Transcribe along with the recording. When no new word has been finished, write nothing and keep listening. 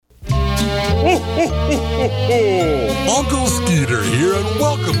ho, ho, ho! Uncle Skeeter here, and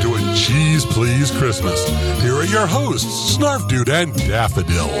welcome to A Cheese Please Christmas. Here are your hosts, Snarf Dude and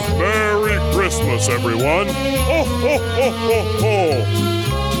Daffodil. Merry Christmas, everyone! Ho, ho, ho, ho, ho!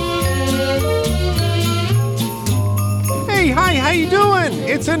 Hey, hi, how you doing?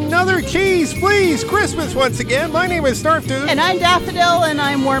 It's another Cheese Please Christmas once again. My name is Snarf Dude. And I'm Daffodil, and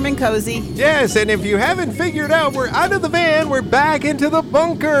I'm warm and cozy. Yes, and if you haven't figured out, we're out of the van. We're back into the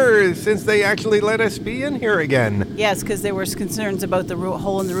bunker since they actually let us be in here again. Yes, because there was concerns about the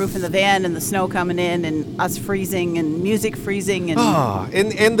hole in the roof in the van and the snow coming in and us freezing and music freezing.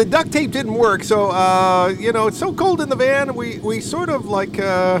 And the duct tape didn't work, so, it's so cold in the van, we sort of like...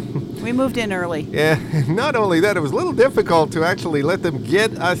 We moved in early. Yeah, not only that, it was a little difficult to actually let them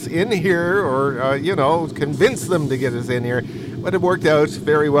get us in here or, convince them to get us in here. But it worked out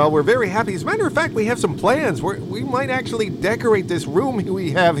very well. We're very happy. As a matter of fact, we have some plans. We might actually decorate this room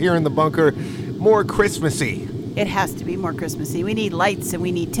we have here in the bunker more Christmassy. It has to be more Christmassy. We need lights, and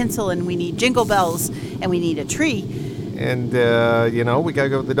we need tinsel, and we need jingle bells, and we need a tree. And, we got to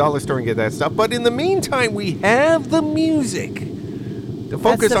go to the dollar store and get that stuff. But in the meantime, we have the music. To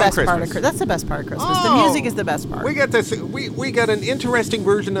focus on Christmas. That's the best part of Christmas. The music is the best part. We got this. We got an interesting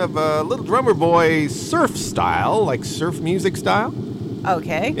version of Little Drummer Boy surf style, like surf music style.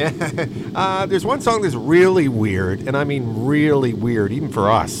 Okay. Yeah. There's one song that's really weird, and I mean really weird, even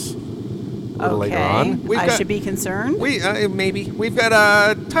for us. Later on. I should be concerned. Maybe. We've got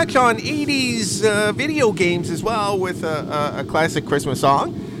a touch on 80s video games as well with a classic Christmas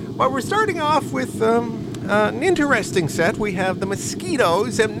song. But we're starting off with... an interesting set. We have the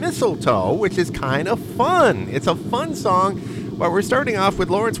Mosquitoes and Mistletoe, which is kind of fun. It's a fun song, but we're starting off with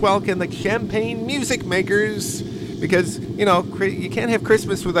Lawrence Welk and the Champagne Music Makers because, you can't have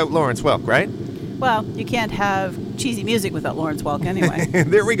Christmas without Lawrence Welk, right? Well, you can't have cheesy music without Lawrence Welk anyway.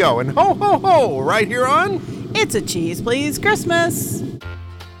 There we go. And ho, ho, ho, right here on... It's a Cheese Please Christmas.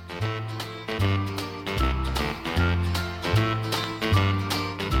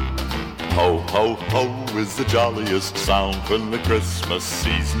 Ho, ho, ho is the jolliest sound when the Christmas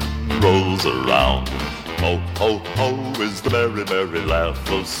season rolls around. Ho, ho, ho is the merry, merry laugh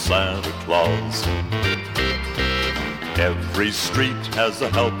of Santa Claus. Every street has a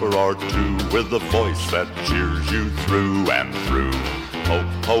helper or two with a voice that cheers you through and through. Ho,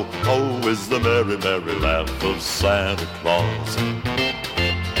 ho, ho is the merry, merry laugh of Santa Claus.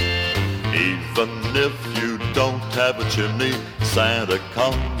 Even if you don't have a chimney, Santa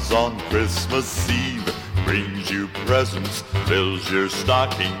comes on Christmas Eve, brings you presents, fills your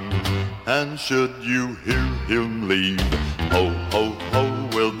stocking, and should you hear him leave, ho, ho, ho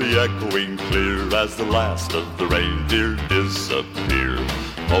will be echoing clear as the last of the reindeer disappear.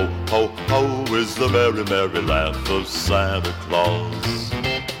 Ho, ho, ho is the merry, merry laugh of Santa Claus.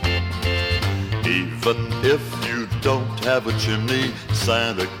 Even if you don't have a chimney,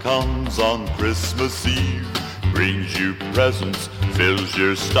 Santa comes on Christmas Eve, brings you presents, fills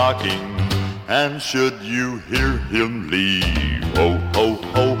your stocking, and should you hear him leave, ho, ho,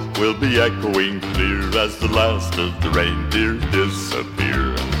 ho will be echoing clear as the last of the reindeer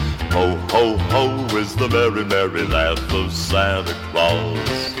disappear. Ho, ho, ho is the merry, merry laugh of Santa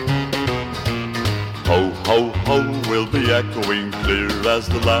Claus. Ho, ho, ho will be echoing clear as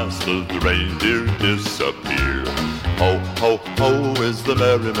the last of the reindeer disappear. Ho, ho, ho is the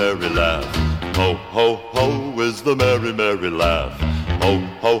merry, merry laugh. Ho, ho, ho is the merry, merry laugh. Ho,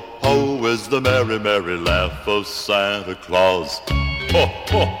 ho, ho is the merry, merry laugh of Santa Claus. Ho,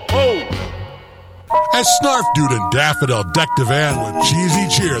 ho, ho! As Snarf Dude and Daffodil deck the van with cheesy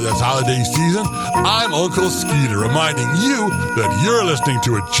cheer this holiday season, I'm Uncle Skeeter reminding you that you're listening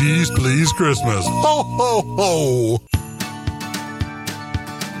to A Cheese Please Christmas. Ho, ho, ho!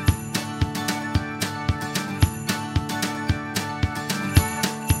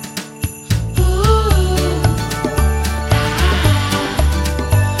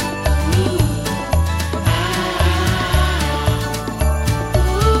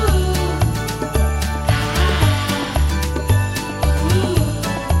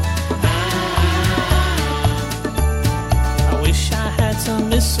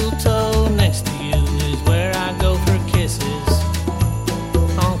 Mistletoe next to you is where I go for kisses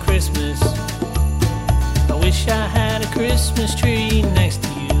on Christmas. I wish I had a Christmas tree next to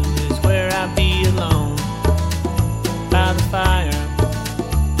you is where I'd be alone by the fire.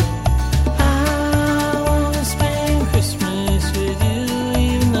 I wanna spend Christmas with you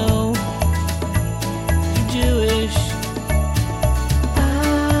even though you're Jewish.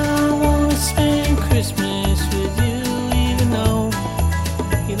 I wanna spend Christmas with you even though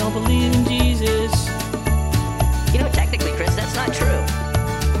you don't believe in Jesus. Technically, Chris, that's not true.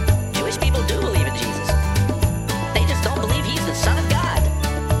 Jewish people do believe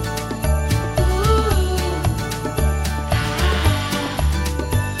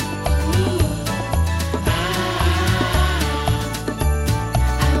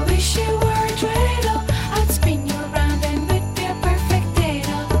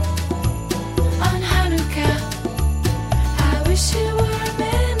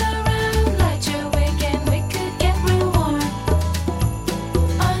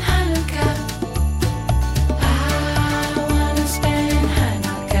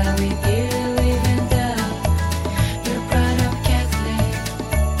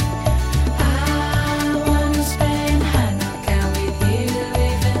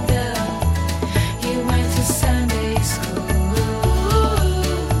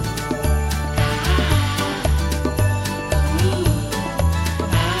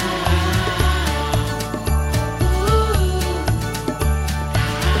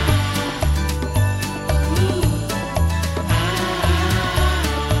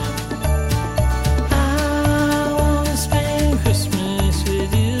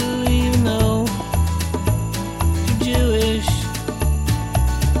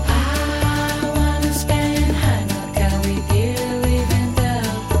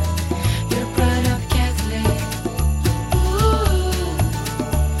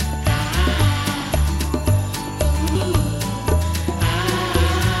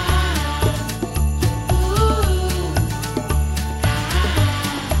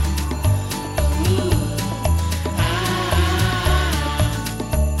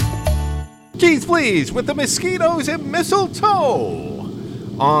Please with the Mosquitoes and Mistletoe.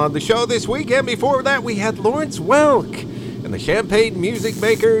 On the show this week and before that, we had Lawrence Welk and the Champagne Music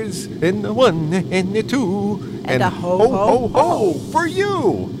Makers and the 1 and the 2 And a ho, ho, ho. for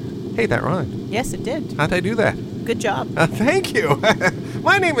you. Hey, that rhymed. Yes, it did. How'd I do that? Good job. Thank you.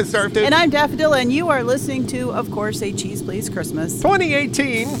 My name is Snarf Dude. And I'm Daffodil, and you are listening to, of course, A Cheese Please Christmas,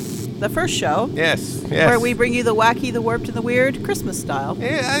 2018. the first show Yes. where we bring you the wacky, the warped, and the weird Christmas style.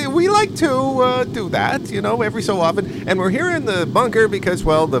 Yeah, we like to do that, every so often. And we're here in the bunker because,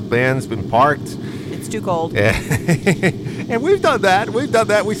 well, the van's been parked. It's too cold. And we've done that.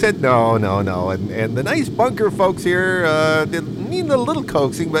 We said no. And the nice bunker folks here they need a little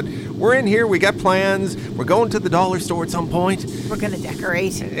coaxing, but we're in here. We got plans. We're going to the dollar store at some point. We're going to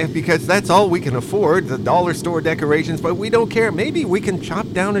decorate. Because that's all we can afford, the dollar store decorations, but we don't care. Maybe we can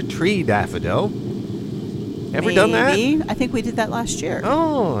chop down a tree, Daffodil. Ever done that? Maybe. I think we did that last year.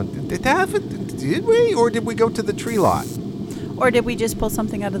 Oh, did we? Or did we go to the tree lot? Or did we just pull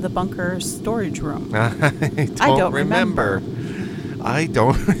something out of the bunker storage room? I don't remember. I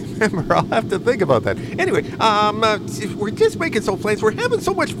don't remember. I'll have to think about that. Anyway, we're just making some plans. We're having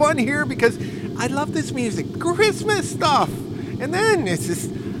so much fun here because I love this music, Christmas stuff. And then it's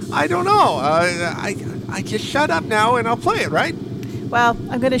just, I don't know. I just shut up now and I'll play it, right? Well,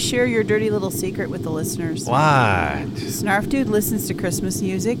 I'm going to share your dirty little secret with the listeners. What? Snarf Dude listens to Christmas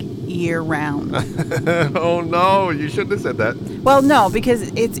music year-round. Oh, no. You shouldn't have said that. Well, no,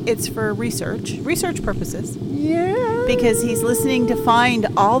 because it's for research purposes. Yeah. Because he's listening to find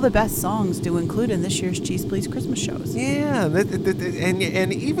all the best songs to include in this year's Cheese Please Christmas shows. Yeah,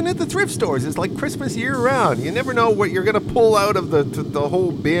 and even at the thrift stores, it's like Christmas year-round. You never know what you're going to pull out of the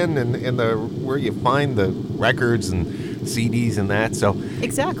whole bin and where you find the records and CDs and that. So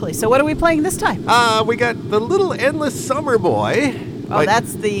Exactly. So what are we playing this time? we got the Little Endless Summer Boy. Oh,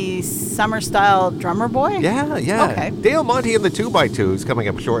 that's the summer-style drummer boy? Yeah. Okay. Dale Monte and the 2x2 is coming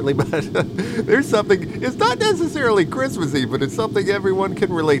up shortly, but there's something, it's not necessarily Christmassy, but it's something everyone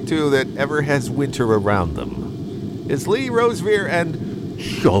can relate to that ever has winter around them. It's Lee Rosevere and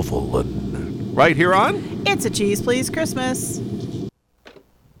Shovelin. Right here on It's a Cheese Please Christmas.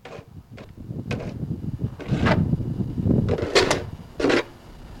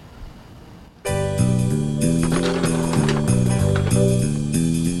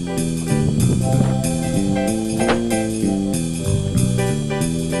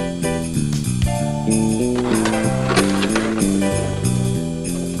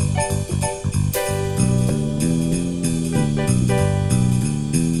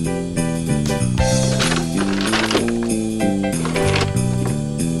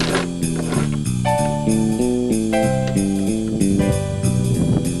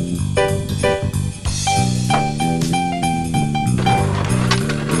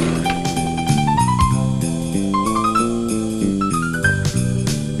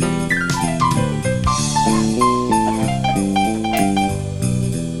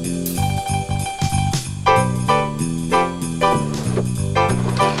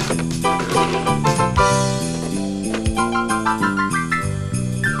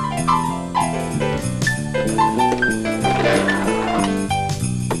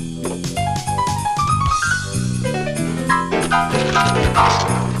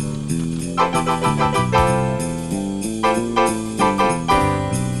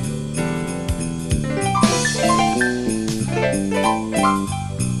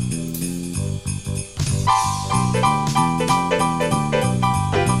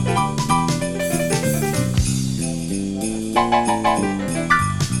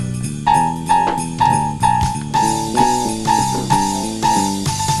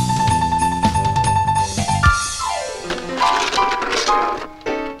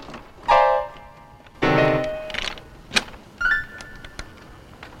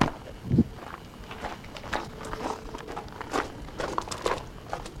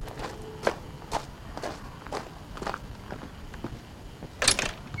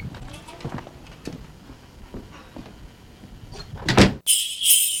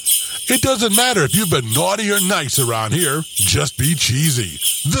 It doesn't matter if you've been naughty or nice around here. Just be cheesy.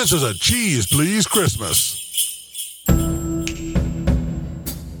 This is a Cheese Please Christmas.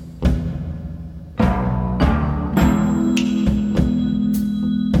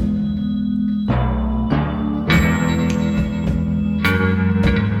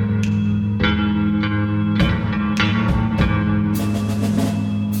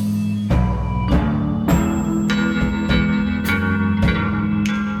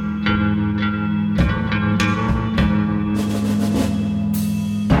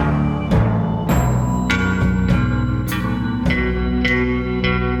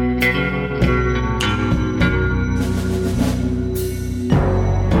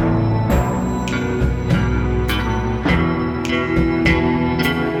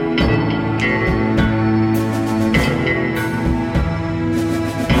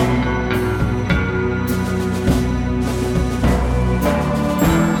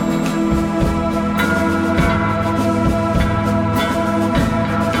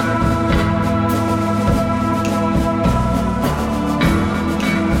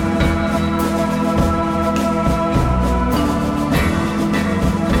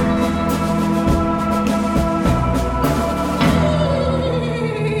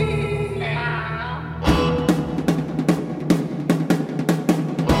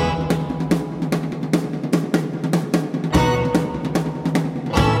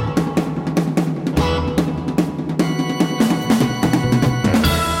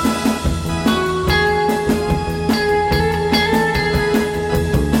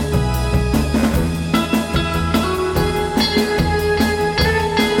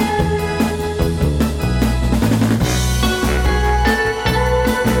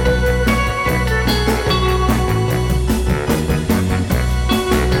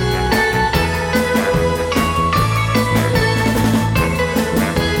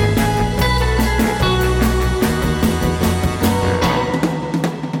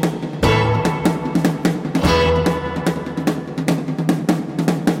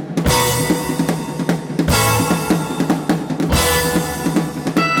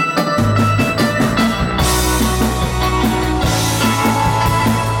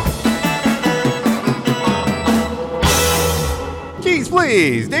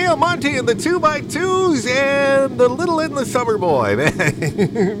 boys, Dale Monte and the 2x2s and the Little Endless Summer Boy. Man,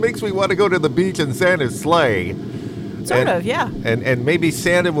 it makes me want to go to the beach in Santa's sleigh. Sort of, yeah. And maybe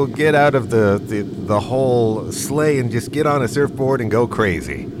Santa will get out of the whole sleigh and just get on a surfboard and go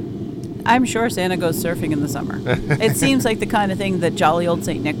crazy. I'm sure Santa goes surfing in the summer. It seems like the kind of thing that jolly old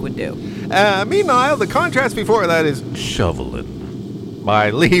St. Nick would do. Meanwhile, the contrast before that is Shovelin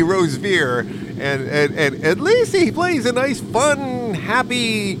by Lee Rosevere. And at least he plays a nice, fun,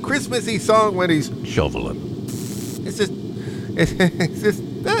 happy, Christmassy song when he's shoveling. It's just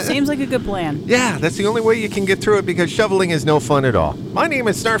Seems like a good plan. Yeah, that's the only way you can get through it because shoveling is no fun at all. My name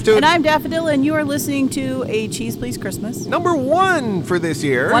is Snarf Dude. And I'm Daffodil, and you are listening to a Cheese Please Christmas. Number 1 for this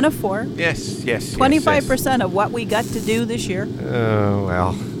year. 1 of 4. Yes. 25% of what we got to do this year.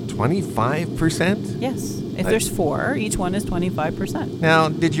 Well, 25%? Yes. If there's 4, each one is 25%. Now,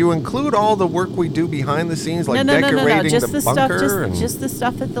 did you include all the work we do behind the scenes, like decorating just the stuff, bunker? just the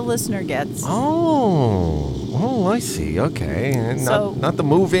stuff that the listener gets. Oh, I see. Okay, So- not the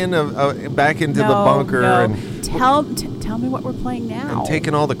move-in of back into the bunker and Tell me what we're playing now. and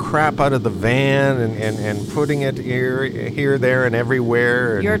taking all the crap out of the van and putting it here, there, and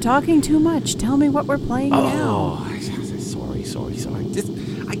everywhere. And, You're talking too much. Tell me what we're playing now. Oh, sorry.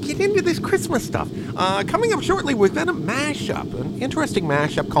 I get into this Christmas stuff. Coming up shortly, we've got a mashup, an interesting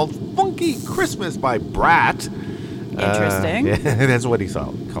mashup called Funky Christmas by Brat. Interesting. Yeah, that's what he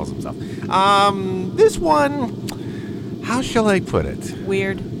calls himself. This one, how shall I put it?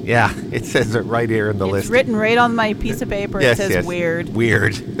 Weird. Yeah, it says it right here in the list. It's written right on my piece of paper. Yes, it says yes. weird.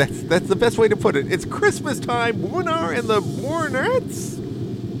 Weird. That's the best way to put it. It's Christmas time, Warner and the Warnettes.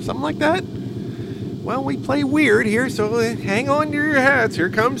 Something like that. Well, we play weird here, so hang on to your hats.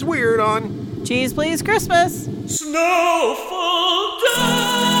 Here comes Weird on Cheese Please Christmas. Snowfall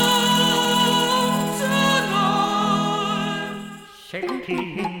down tonight,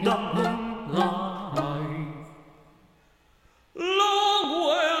 shaking the moonlight. Long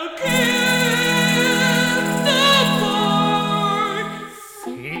will give the park,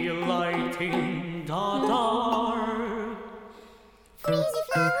 see lighting the dark. Freezy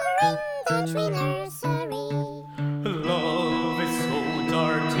flower in the tree nursery. Love is so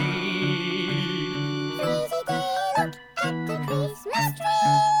dirty. Freezy day, look at the Christmas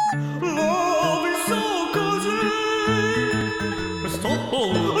tree. Love is so cozy.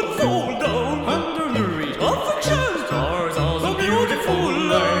 Stole and fall down under the reach of affection. Stars are so beautiful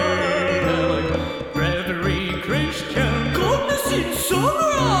light. Every Christian goodness in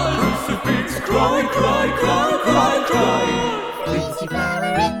sunrise. Crucifix, cry. Freezy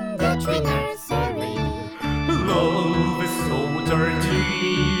flower in the tree nursery. Love is so dirty.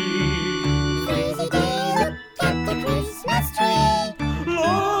 Freezy day, look at the Christmas tree.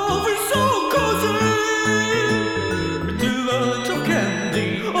 Love is so cozy. Deluge of candy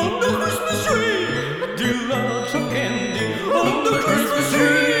on the Christmas tree. Deluge of candy on the Christmas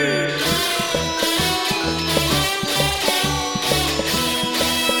tree.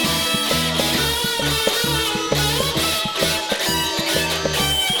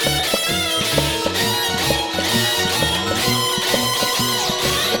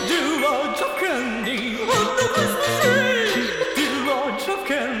 Deluge of candy on the Christmas tree. Deluge of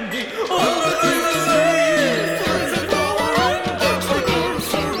candy on the Christmas tree. Freezy flower in the tree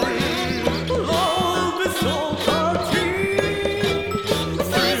nursery. Love is so dirty.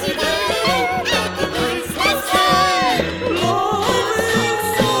 Freezy day, look at the Christmas tree. Love is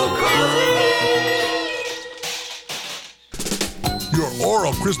so cozy. Your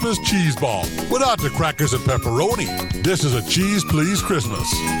oral Christmas cheese ball without the crackers and pepperoni. This is a Cheese Please Christmas.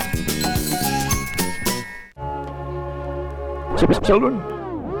 Children,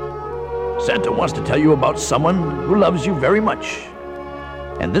 Santa wants to tell you about someone who loves you very much.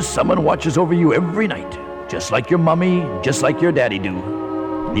 And this someone watches over you every night, just like your mommy, just like your daddy do.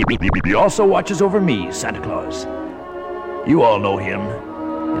 He also watches over me, Santa Claus. You all know him.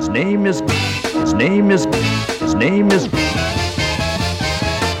 His name is...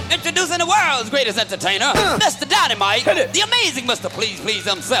 Introducing the world's greatest entertainer, Mr. Dynamite, the amazing Mr. Please Please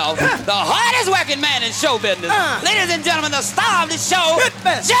himself, the hardest working man in show business. Ladies and gentlemen, the star of the show,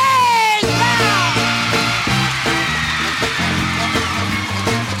 James Brown!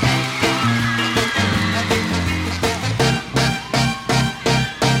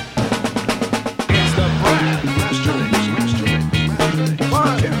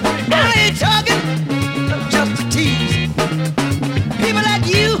 I ain't talking just to tease. People like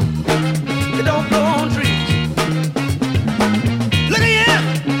you, they don't grow on trees. Look at here,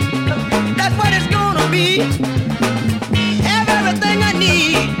 that's what it's gonna be. Have everything I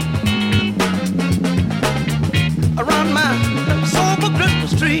need.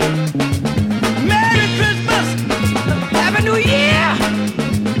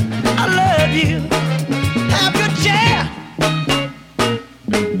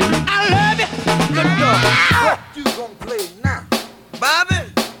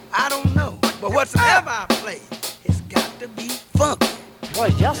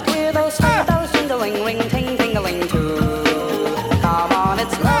 Just hear those sleigh bells jingling, ring, ting, tingling too. Come on,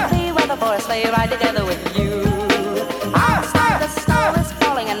 it's lovely weather for a sleigh ride together with you. Outside the snow is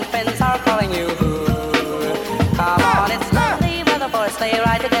falling and friends are calling you. Come on, it's lovely weather for a sleigh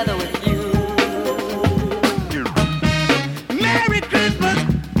ride together with you. Merry Christmas,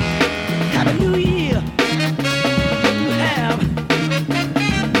 Happy New Year. You have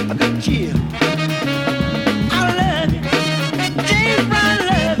a good cheer. I love you, James Brown,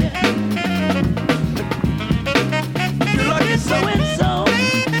 love you. Good Lord, it's so and so.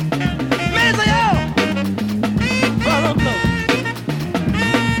 Man, say oh, follow blow.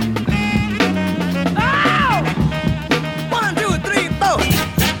 Oh, 1, 2, 3, 4.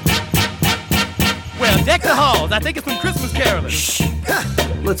 Well, deck the halls. I think it's from Christmas caroling. Shh.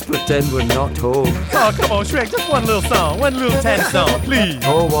 Let's pretend we're not home. Oh, come on, Shrek. Just one little song. One little tiny song, please.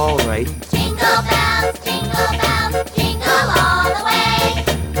 Oh, all right. Jingle bells, jingle all the way.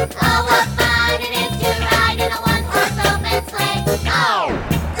 Oh, what fun it is to ride in a one-horse open sleigh.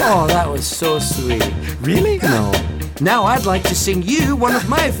 Oh! Oh, that was so sweet. Really? No. Now I'd like to sing you one of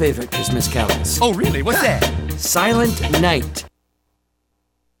my favorite Christmas carols. Oh, really? What's that? Silent Night.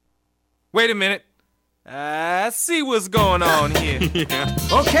 Wait a minute. I see what's going on here.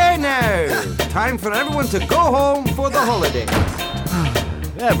 Okay, now. Time for everyone to go home for the holidays.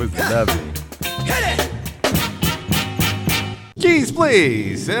 That was lovely. Keys,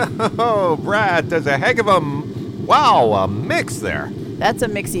 please. Oh, Brad does a heck of a mix there. That's a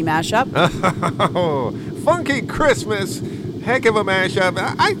mixy mashup. Oh, funky Christmas, heck of a mashup.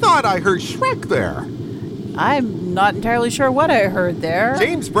 I thought I heard Shrek there. I'm not entirely sure what I heard there.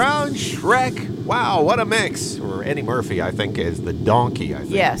 James Brown, Shrek. Wow, what a mix. Or Eddie Murphy, I think, is the donkey, I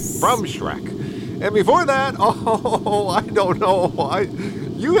think. Yes. From Shrek. And before that, I don't know.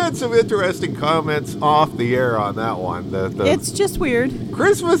 You had some interesting comments off the air on that one. It's just weird.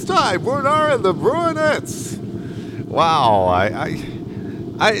 Christmas time, Bernard and the Bruinettes. Wow, I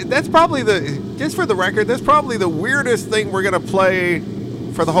that's probably just for the record, that's probably the weirdest thing we're going to play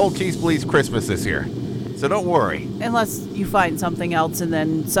for the whole Keys Please Christmas this year. So don't worry. Unless you find something else and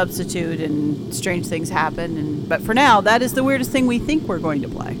then substitute and strange things happen. But for now, that is the weirdest thing we think we're going to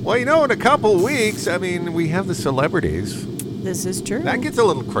play. Well, in a couple weeks, we have the celebrities. This is true. That gets a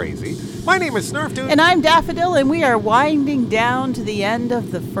little crazy. My name is Snarf Dude. And I'm Daffodil, and we are winding down to the end of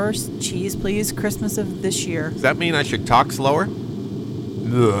the first Cheese Please Christmas of this year. Does that mean I should talk slower?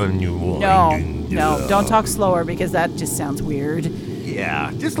 No, don't talk slower because that just sounds weird.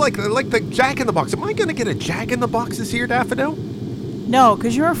 Yeah, just like the Jack in the Box. Am I going to get a Jack in the Box this year, Daffodil? No,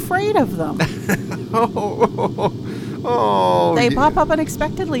 because you're afraid of them. They pop up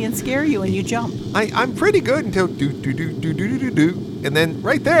unexpectedly and scare you, and you jump. I'm pretty good until do, and then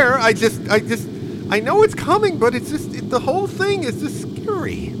right there, I know it's coming, but it's just the whole thing is just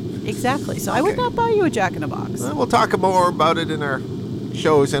scary. Exactly. So okay. I would not buy you a Jack in the Box. We'll talk more about it in our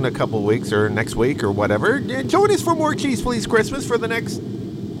shows in a couple weeks or next week or whatever. Join us for more Cheese Please Christmas for the next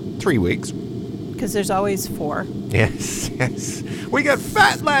 3 weeks. Because there's always 4. Yes. We got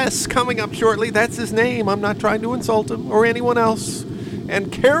Fat Les coming up shortly. That's his name. I'm not trying to insult him or anyone else.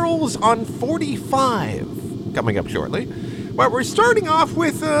 And Carols on 45 coming up shortly. But we're starting off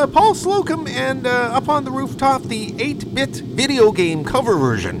with Paul Slocum and Up on the Rooftop, the 8-bit video game cover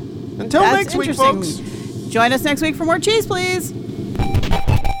version. Until next week, folks. Join us next week for more Cheese Please.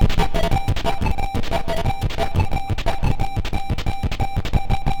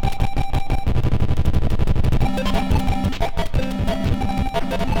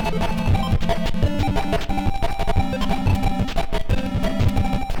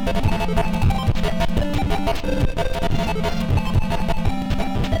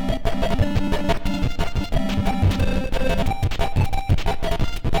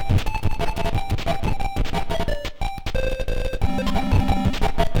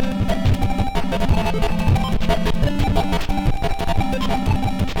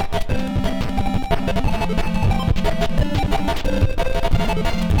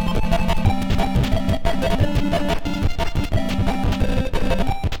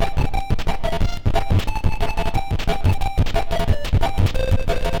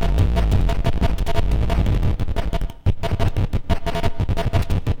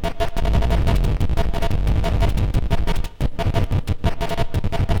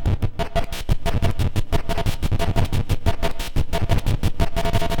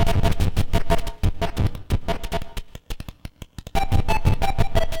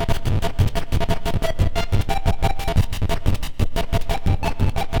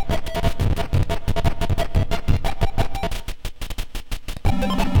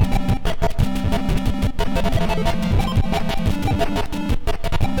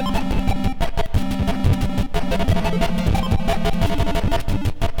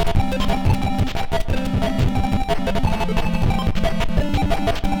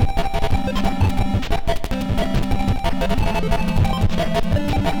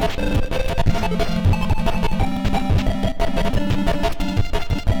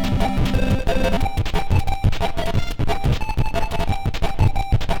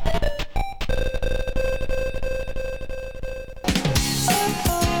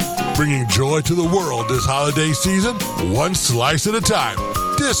 bringing joy to the world this holiday season, one slice at a time.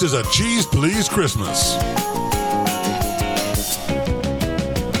 This is a Cheese Please Christmas.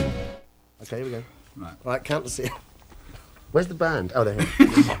 Okay, here we go. Right, count to see. Where's the band? Oh, they're here.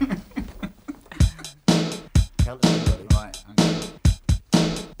 Count to see, buddy. Right, okay.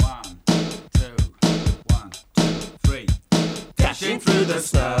 1, 2, 1, 2, 3. Dashing through the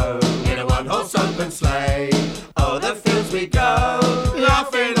snow in a one-horse open sleigh. Oh, the fields we go,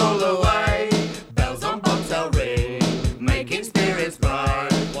 laughing all the way. Bells on bobtail ring, making spirits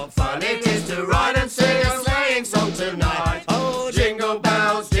bright. What fun it is to ride and sing a sleighing song tonight. Oh, jingle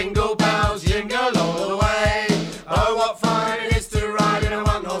bells, jingle all the way. Oh, what fun it is to ride in a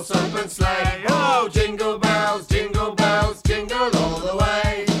one-horse open sleigh. Oh, jingle bells, jingle all the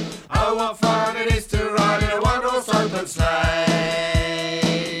way. Oh, what fun it is to ride in a one-horse open sleigh.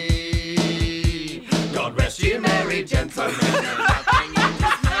 God rest you, merry gentlemen.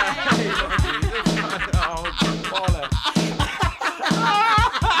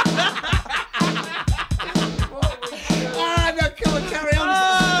 Carry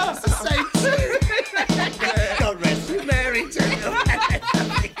on. It's the same tune. God rest you, merry gentlemen.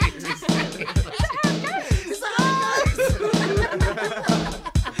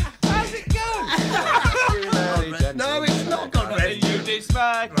 How's it go? No, it's not. God rest you,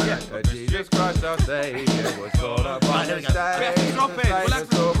 dismay. Jesus Christ our Savior was born upon this day. Drop it. Saved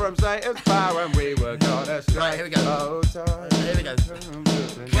us all from Satan's power and we were gone astray. Right, here we go. Oh, time. Here we go.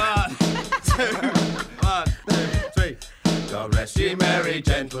 1, 2, 3. God rest ye, merry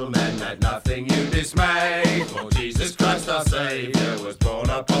gentlemen, let nothing you dismay. For Jesus Christ our Saviour was born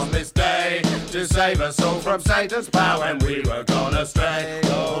upon this day to save us all from Satan's power when we were gone astray.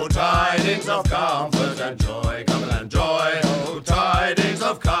 Oh, tidings of comfort and joy, come and joy. Oh, tidings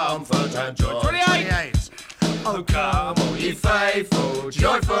of comfort and joy. 28. Oh, come, all ye faithful,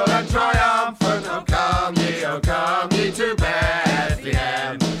 joyful and triumphant. Oh, come ye to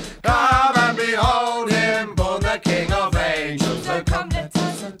Bethlehem. Come and behold him, born the King of angels. Oh, come, let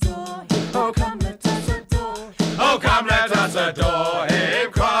us adore him. Oh, come, let us adore him. Oh, come, let us adore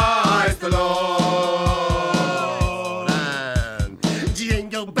him, Christ the Lord. And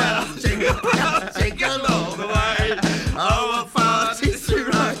jingle bells, jingle all the way. Oh, what fun it is to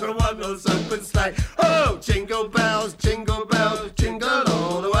ride on one horse open sleigh. Oh, jingle bells, jingle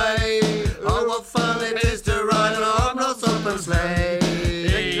all the way. Oh, what fun it is to ride on a one-horse open sleigh.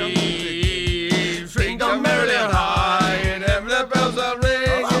 Ding dong merrily on high, and ever the bells are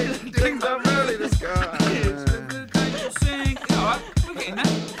ringing. Ding dong merrily the sky. Sing. Oh, we're getting that.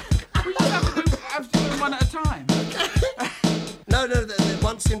 We just have to do them one at a time. No, the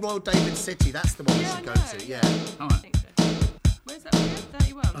once in Royal David City, that's the one we should go to, yeah. All right. Where's that again?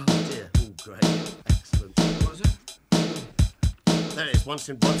 31. Oh dear, oh great, excellent. What was it? There it is, once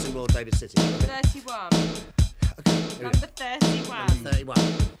in Royal David City. 31. Okay, Number 31. 31.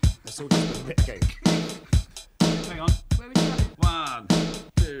 That's all just been okay. Hang on. Where would you go? 1,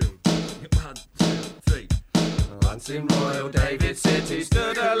 2, 3. Once in Royal David City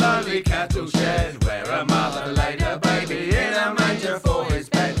stood a lonely cattle shed, where a mother laid her baby in a manger for his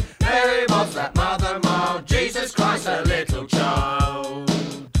bed. Mary was that mother mild, Jesus Christ her little child.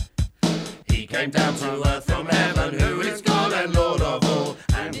 He came down to earth from heaven, who is God and Lord of all,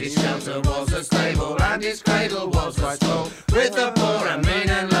 and his shelter was a stable and his cradle was quite small. With the poor and mean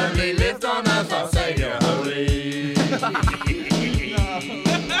and lonely lived on earth our Saviour holy.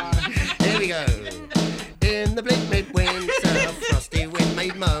 Here we go. In the bleak midwinter, frosty wind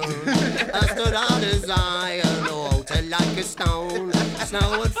made moan. Stood hard as iron, altered like a stone.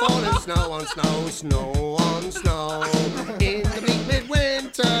 Snow had fallen, snow on snow, snow on snow. In the bleak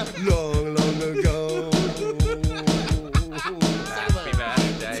midwinter, long, long ago. Happy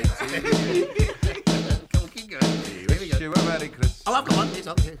birthday to you. Wish you a Merry Christmas. Oh, I've got one. It's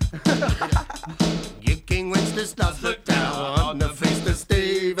up here. Your King Wenceslas looked down on the feast of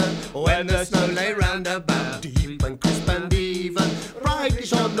Stephen, when the snow lay round about, deep and crisp and even, brightly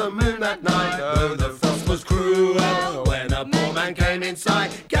shone the moon at night, though the frost was cruel, when a poor man came in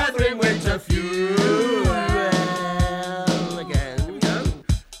sight, gathering winter fuel. Again we go.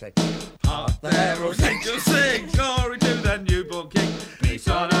 Okay. Hark the heralds angels sing, glory to the newborn King, peace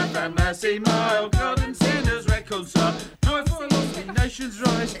on earth and mercy mild, God and sinners reconcile, joyful all the nations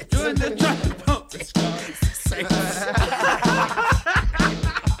rise, join the triumph of the sky.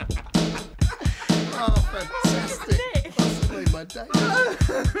 Oh, fantastic. Possibly my day.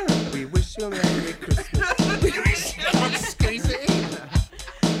 We wish you a Merry Christmas. We wish you a squeeze it in.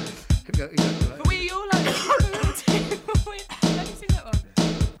 But we all like to sing that one.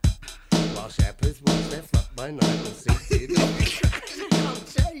 While shepherds watch their flock by night and see. Can't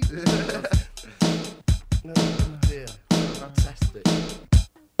change.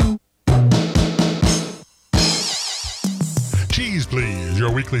 Please. Your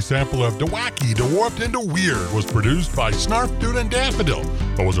weekly sample of DeWacky, DeWarped, and DeWeird was produced by Snarf Dude and Daffodil,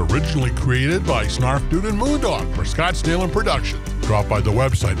 but was originally created by Snarf Dude and Moondog for Scottsdale and Production. Drop by the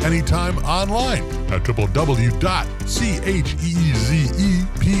website anytime online at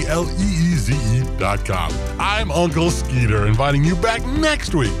www.cheezepleeze.com. I'm Uncle Skeeter, inviting you back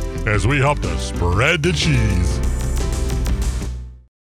next week as we help to spread the cheese.